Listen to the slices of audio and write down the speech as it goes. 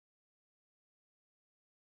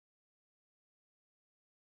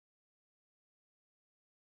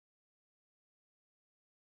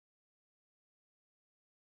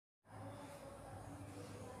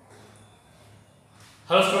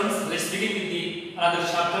Hello students, let's begin with the another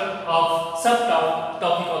chapter of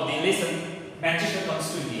topic of the lesson. Manchester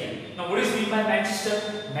comes to India. Now what is meant by Manchester?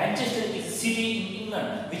 Manchester is a city in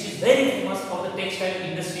England which is very famous for the textile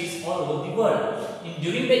industries all over the world.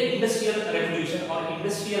 During the industrial revolution or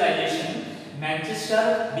industrialization,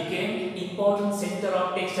 Manchester became important center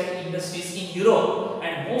of textile industries in Europe,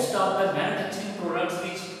 and most of the manufacturing products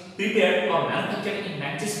which prepared or manufactured in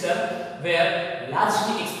Manchester were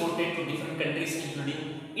largely exported to different countries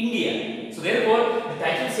including India. So therefore, the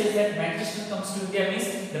title says that Manchester comes to India means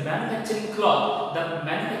the manufacturing cloth, the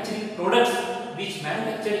manufacturing products which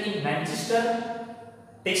manufactured in Manchester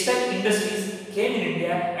textile industries came in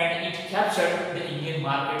India, and it captured the Indian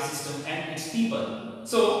market system and its people.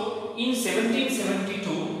 So in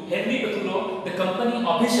 1772, Henry Petullo, the company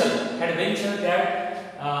official, had ventured that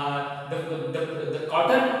the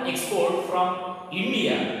cotton export from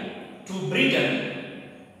India to Britain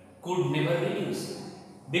could never reduce,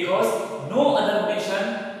 because no other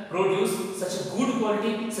nation produced such a good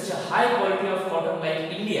quality, such a high quality of cotton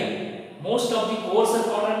like India. Most of the coarser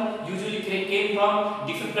cotton usually came from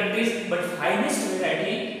different countries, but finest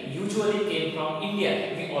variety usually came from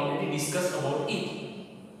India. We already discussed about it.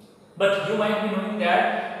 But you might be knowing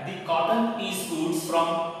that the cotton piece goods from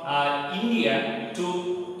India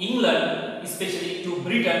to England, especially to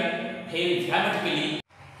Britain, fell dramatically.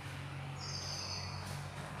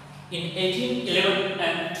 In 1811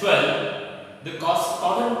 and 12, the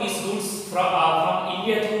cotton piece goods from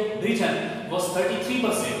India to Britain was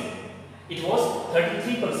 33%. It was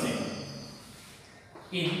 33%.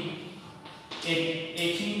 In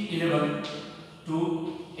 1811 to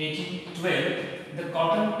 1812, the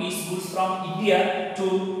cotton piece goods from India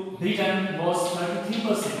to Britain was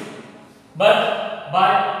 33%. But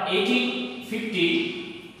by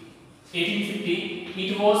 1850,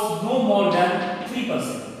 it was no more than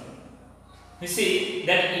 3%. You see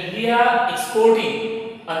that India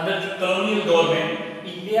exporting under the colonial government,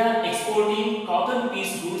 India exporting cotton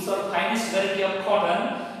piece goods or finest variety of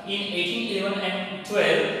cotton in 1811 and 12,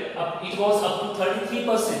 it was up to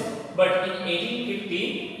 33%. But in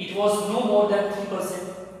 1850, it was no more than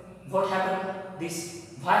 3%. What happened?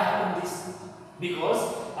 Why happened this?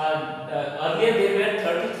 Because earlier there were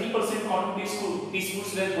 33% cotton piece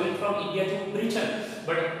goods were going from India to Britain,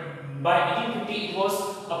 but by 1850 it was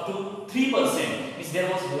up to 3%. Means there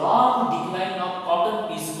was long decline of cotton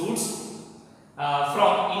piece goods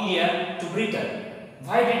from India to Britain.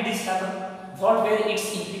 Why did this happen? What were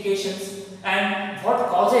its implications, and what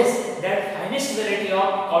causes that finest variety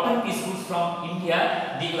of cotton piece goods from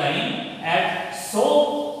India decline at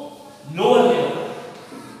so lower level?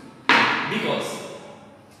 Because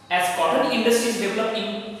as cotton industries developed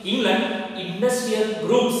in England, industrial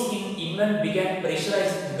groups in England began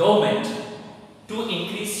pressurizing the government to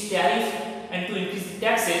increase tariff and to increase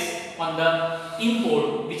taxes on the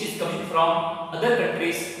import which is coming from other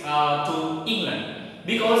countries to England.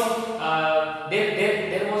 Because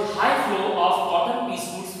there was high flow of cotton piece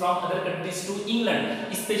goods from other countries to England,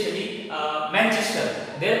 especially Manchester.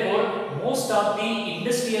 Therefore, most of the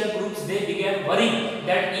industrial groups, they began worrying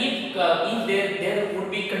that if there would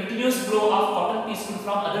be continuous flow of cotton piece goods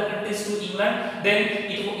from other countries to England, then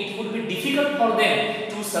it would be difficult for them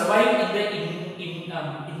to survive in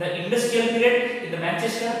the industrial period in the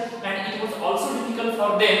Manchester, and it was also difficult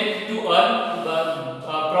for them to earn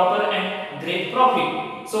proper and great profit.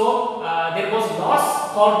 So there was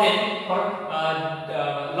loss for them for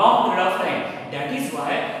long period of time. That is why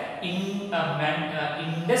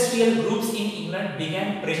industrial groups in England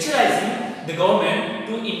began pressurizing the government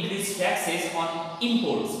to increase taxes on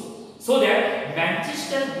imports, so that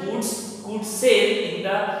Manchester goods could sell in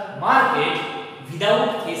the market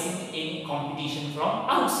without facing any competition from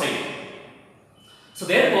outside. So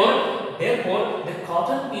therefore the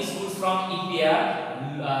cotton piece goods from India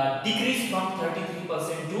decreased from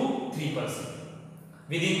 33% to 3%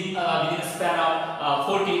 within a span of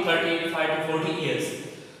 35 to 40 years.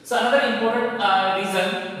 So another important reason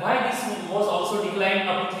why this was also declined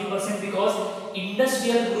up to 3%, because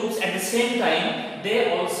industrial groups at the same time,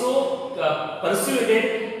 they also persuaded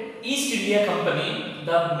East India Company,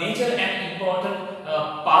 the major and important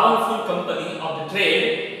powerful company of the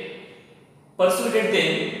trade, persuaded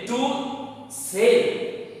them to sell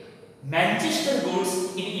Manchester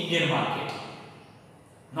goods in Indian market.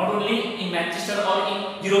 Not only in Manchester or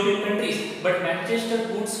in European countries, but Manchester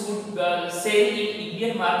goods would sell in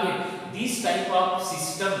Indian market. This type of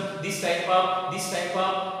system,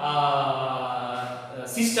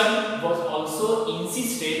 system was also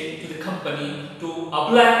insisted to the company to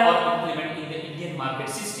apply or implement in the Indian market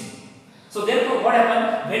system. So therefore, what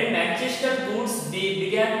happened when Manchester goods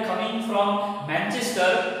began coming from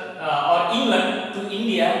Manchester or England to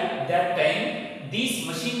India? That time, these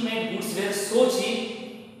machine-made goods were so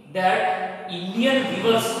cheap that Indian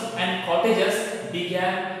weavers and cottagers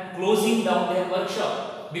began closing down their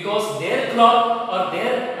workshop because their cloth or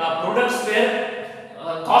their products were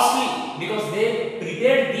costly, because they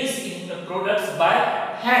prepared these products by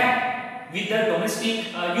hand with the domestic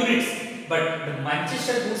units. But the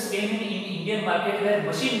Manchester goods came in Indian market were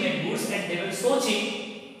machine-made goods and they were so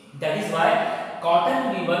cheap. That is why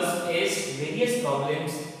cotton weavers faced various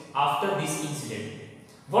problems after this incident.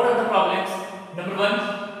 What are the problems? Number one,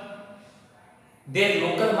 their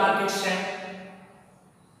local market shrank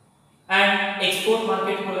and export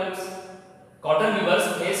market collapse. Cotton weavers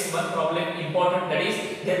faced one problem important, that is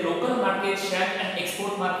their local market shrank and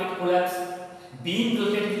export market collapse, being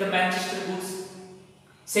related with the Manchester goods.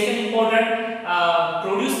 Second important,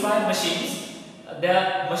 produced by machines.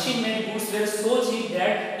 The machine-made goods were so cheap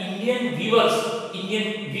that Indian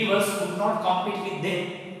weavers could not compete with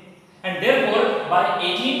them, and therefore by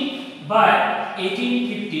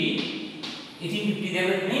 1850 there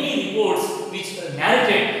were many reports which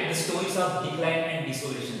narrated the stories of decline and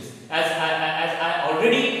desolations. As I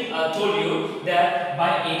already told you that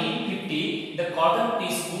by 1850 the cotton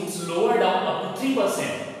piece goods lowered down up to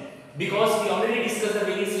 3%. Because we already discussed the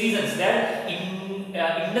various reasons that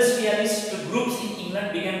industrialist groups in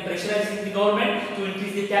England began pressurizing the government to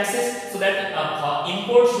increase the taxes so that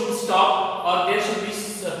imports should stop, or there should be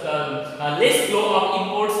less flow of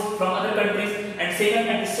imports from other countries. And second,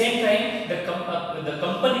 at the same time, the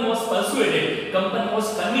company was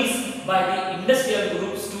convinced by the industrial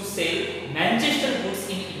groups to sell Manchester goods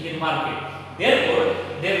in Indian market. Therefore,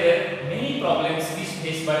 there were many problems which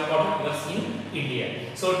faced by cotton weavers in India.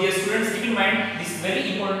 So, dear students, keep in mind these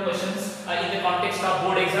very important questions in the context of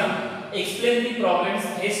board exam. Explain the problems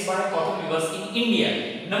faced by cotton weavers in India.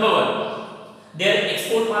 Number one, their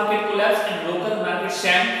export market collapse and local market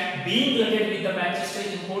shrank, being related with the Manchester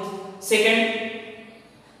imports. Second,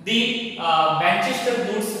 the Manchester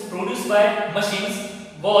goods produced by machines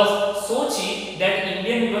was so cheap that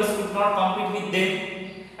Indian weavers could not compete with them.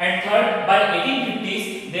 And third, by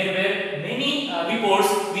 1850s, there were many reports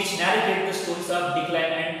which narrated the stories of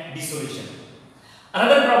decline and dissolution.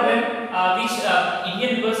 Another problem which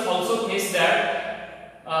Indian weavers also faced,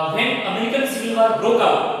 that when American Civil War broke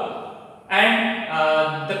out and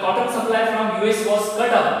the cotton supply from US was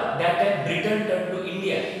cut off, that time Britain turned to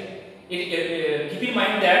India. Keep in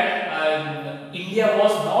mind that India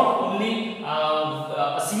was not only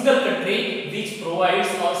a single country which provides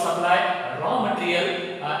or supply raw material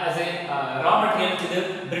as a raw material to the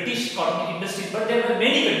British cotton industry, but there were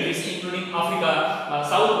many countries including Africa,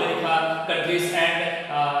 South America countries and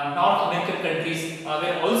North American countries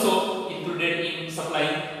were also included in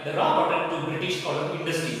supplying the raw cotton to British cotton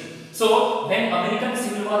industry. So when American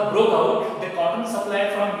Civil War broke out, the cotton supply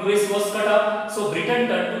from US was cut off, so Britain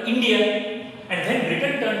turned to India, and when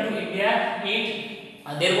Britain turned to India,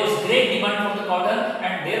 there was great demand for the cotton,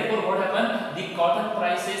 and therefore what happened? The cotton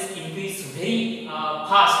prices increased very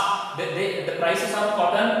fast. The prices of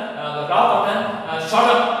cotton, raw cotton, shot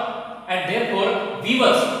up, and therefore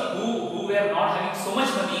weavers who were not having so much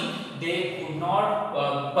money, they could not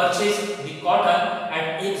purchase the cotton at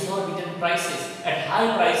exorbitant prices, at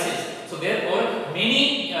high prices. So therefore,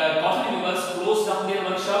 many cotton weavers closed down their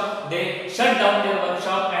workshop, they shut down their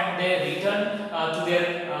workshop, and they returned to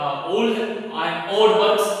their old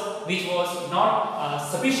works, which was not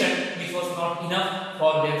sufficient, which was not enough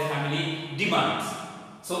for their family demands.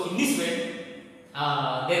 So in this way,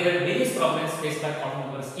 there were various problems faced by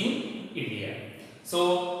cotton weavers in India.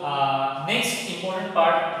 So next important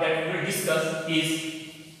part that we will discuss is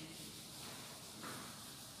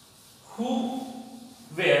who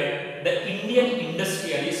were the Indian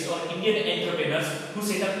industrialists or Indian entrepreneurs who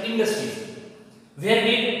set up industries. Where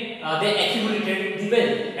did they accumulated the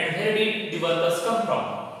wealth, and where did the workers come from?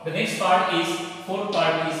 The next part is, fourth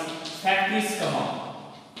part is factories come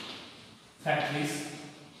up. Factories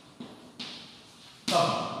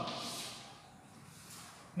come.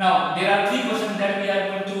 Now there are three questions that we are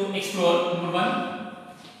going to explore. Number one,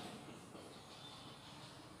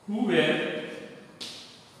 who were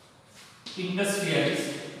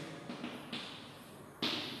industrialists?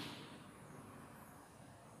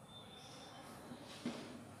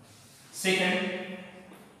 Second,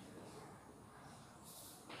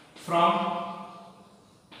 from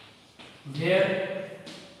where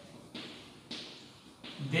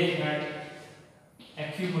they had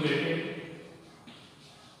accumulated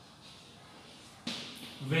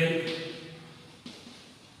wealth,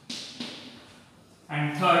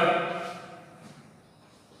 and third,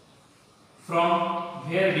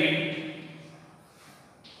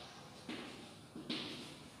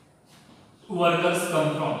 workers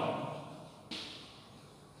come from?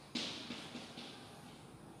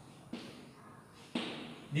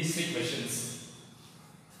 These three questions.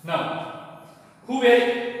 Now, who were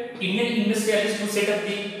Indian industrialists who set up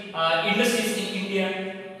the industries in India?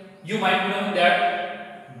 You might know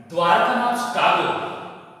that Dwarkanath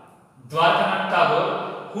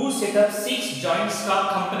Tagore, who set up 6 joint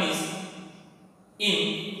stock companies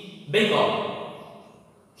in Bengal.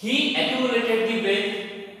 He accumulated the wealth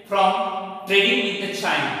from trading with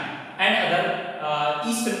China and other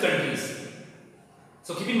eastern countries.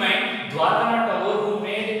 So keep in mind, Dwarkanath Tagore, who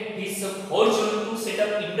made his fortune to set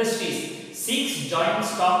up industries, 6 joint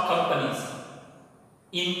stock companies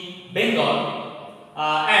in Bengal,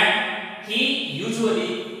 and he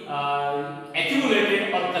usually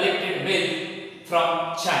accumulated or collected wealth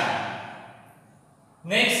from China.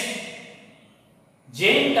 Next,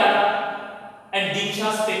 Jain Tata and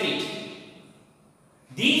Dinshas Petit.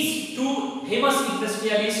 These two famous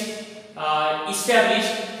industrialists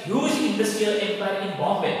established huge industrial empire in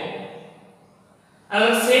Bombay.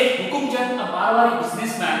 Another said Hukumchand, a Marwari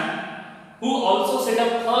businessman, who also set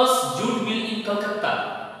up first jute mill in Calcutta.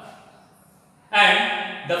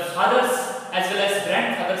 And the fathers as well as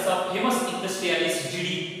grandfathers of famous industrialist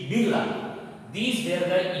G.D. Birla. These were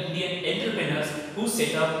the Indian entrepreneurs who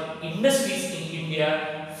set up industries in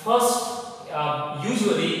India. First,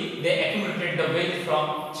 usually they accumulated the wealth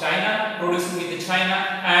from China, producing with China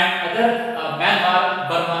and other Myanmar,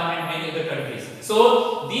 Burma and many other countries.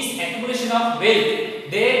 So this accumulation of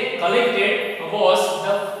wealth they collected was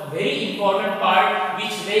the very important part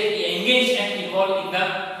which they engaged and involved in the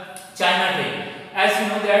China trade. As you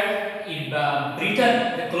know that in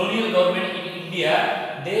Britain, the colonial government in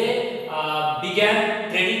India, they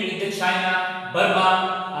began trading with the China,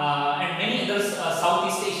 Burma and many other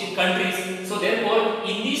Southeast Asian countries. So therefore,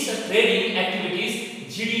 in these trading activities,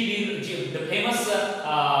 the famous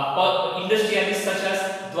industrialists such as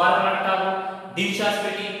Dwarkanath Tagore, Dinshas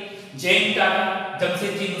Petit, Jain Tata,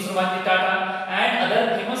 Jamsetji Nusrawanji Tata and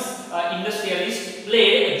other famous industrialists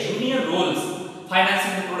played junior roles,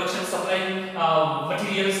 financing the production, supplying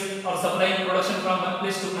materials or supplying production from one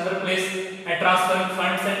place to another place and transferring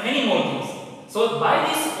funds and many more things. So by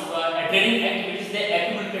these trading activities they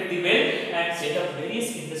accumulated the wealth and set up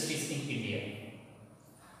various industries in India.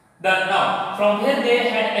 Now from where they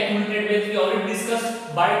had accumulated wealth we already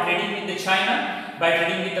discussed, by trading with the China, by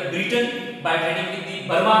trading with the Britain, by trading with the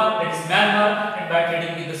Burma, that is Myanmar, and by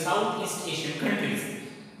trading with the Southeast Asian countries.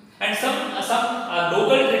 And some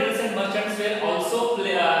local traders and merchants were also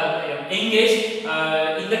engaged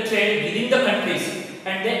in the trade within the countries,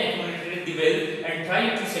 and they accumulated the wealth and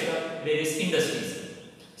tried to set up various industries.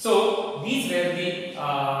 So these were the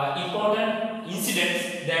important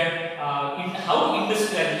incidents that in how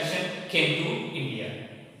industrialization came to India.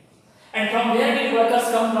 And from where did workers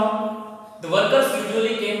come from? The workers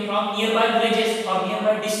usually came from nearby villages or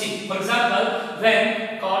nearby districts. For example,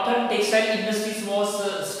 when cotton textile industries was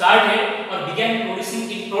started or began producing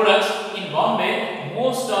its products in Bombay,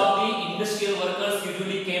 most of the industrial workers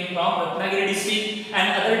usually came from Ratnagiri district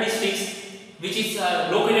and other districts which is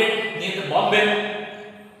located near the Bombay.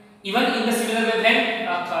 Even in the similar way,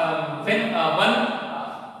 when one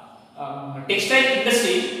textile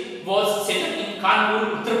industry was set up in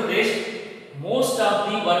Kanpur, Uttar Pradesh, most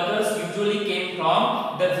of the workers usually came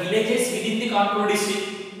from the villages within the Kanpur district.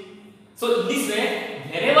 So in this way,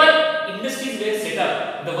 wherever industries were set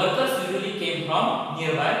up, the workers usually came from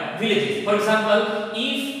nearby villages. For example,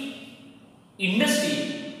 if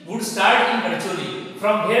industry would start in Gadchiroli,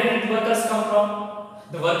 from where did workers come from?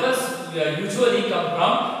 The workers usually come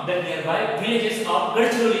from the nearby villages of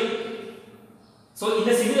Gadchiroli. So in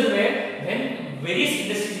a similar way, when various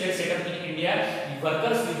industries were set up in India,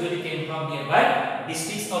 workers usually came from nearby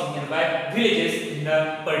districts or nearby villages in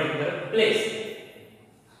a particular place.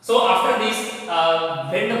 So after this,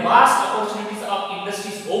 when the vast opportunities of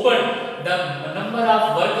industries opened, the number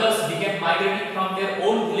of workers began migrating from their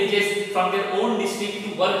own villages, from their own district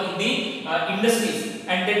to work in the industries,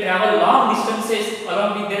 and they travel long distances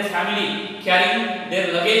along with their family, carrying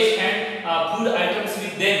their luggage and food items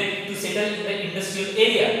with them to settle in the industrial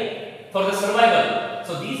area for the survival.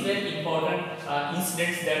 So these were important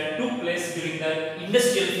incidents that took place during the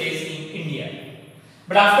industrial phase in India.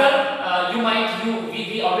 But after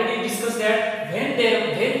we already discussed that when there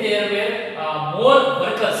were more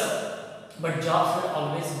workers, but jobs were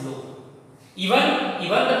always low. Even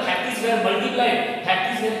the factories were multiplied,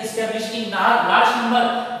 factories were established in large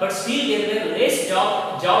number, but still there were less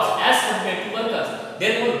jobs as compared to workers.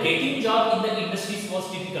 Therefore, getting job in the industries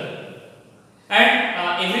was difficult,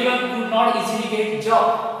 and everyone could not easily get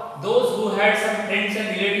job. Those who had some friends and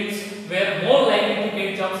relatives were more likely to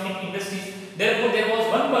get jobs in industries. Therefore, there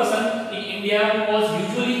was one person in India who was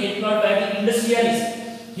usually employed by the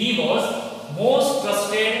industrialists. He was most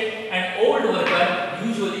trusted and old worker,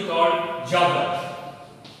 usually called jobber.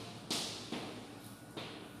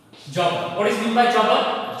 Jobber. What is meant by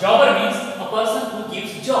jobber? Jobber means a person who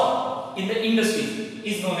gives job in the industry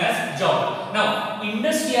is known as jobber. Now,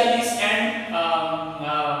 industrialists and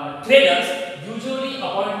traders usually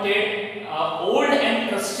appointed old and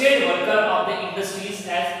trusted worker of the industries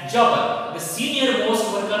as jobber. The senior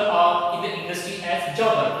most worker in the industry as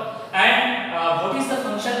jobber. And what is the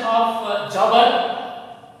function of jobber?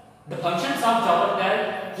 The functions of jobber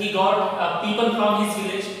that he got people from his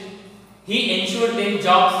village, he ensured them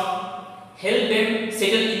jobs, helped them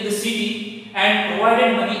settle in the city, and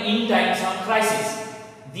provided money in times of crisis.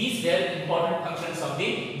 These were important functions of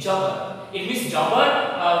the jobber. In which jobber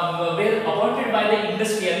were appointed by the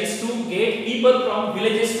industrialists to get people from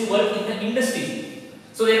villages to work in the industry.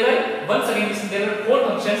 So there were, once again, there were four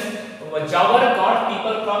functions. Jobber got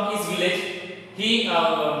people from his village. He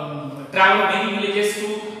traveled many villages to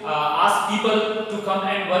ask people to come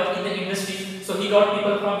and work in the industry. So he got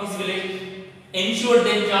people from his village, ensured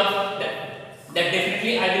them jobs. That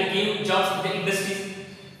definitely I will give jobs in the industries.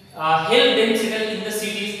 Help them settle in the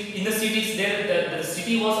cities. In the cities, the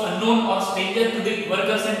city was unknown or stranger to the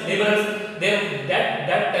workers and laborers. There,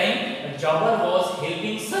 that time, a jobber was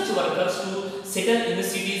helping such workers to settle in the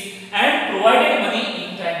cities and provided money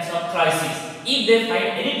in times of crisis. If they find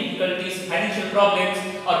any difficulties, financial problems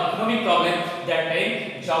or economic problems, that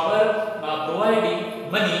time jobber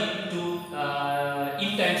providing money to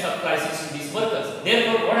in times of crisis to these workers.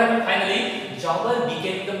 Therefore, what happened finally? Jobber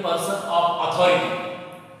became the person of authority.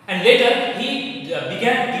 And later he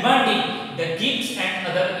began demanding the gifts and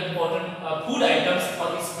other important food items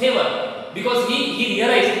for his favor, because he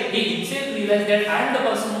himself realized that I am the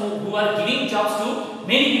person who are giving jobs to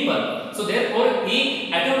many people. So therefore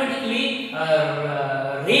he automatically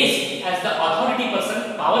raised as the authority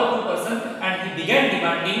person, powerful person, and he began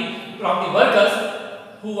demanding from the workers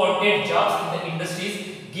who wanted jobs in the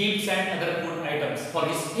industries gifts and other food items for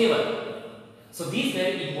his favor. So these were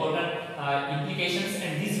important implications,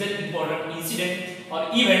 and these were important incidents or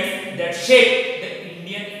events that shaped the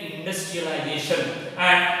Indian industrialization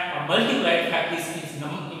and multiplied factories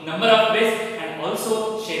in number of ways, and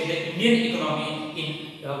also shaped the Indian economy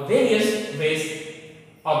in various ways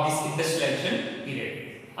of this industrialization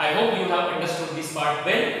period. I hope you have understood this part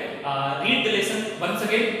well. Read the lesson once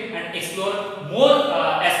again and explore more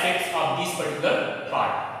aspects of this particular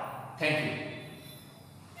part. Thank you.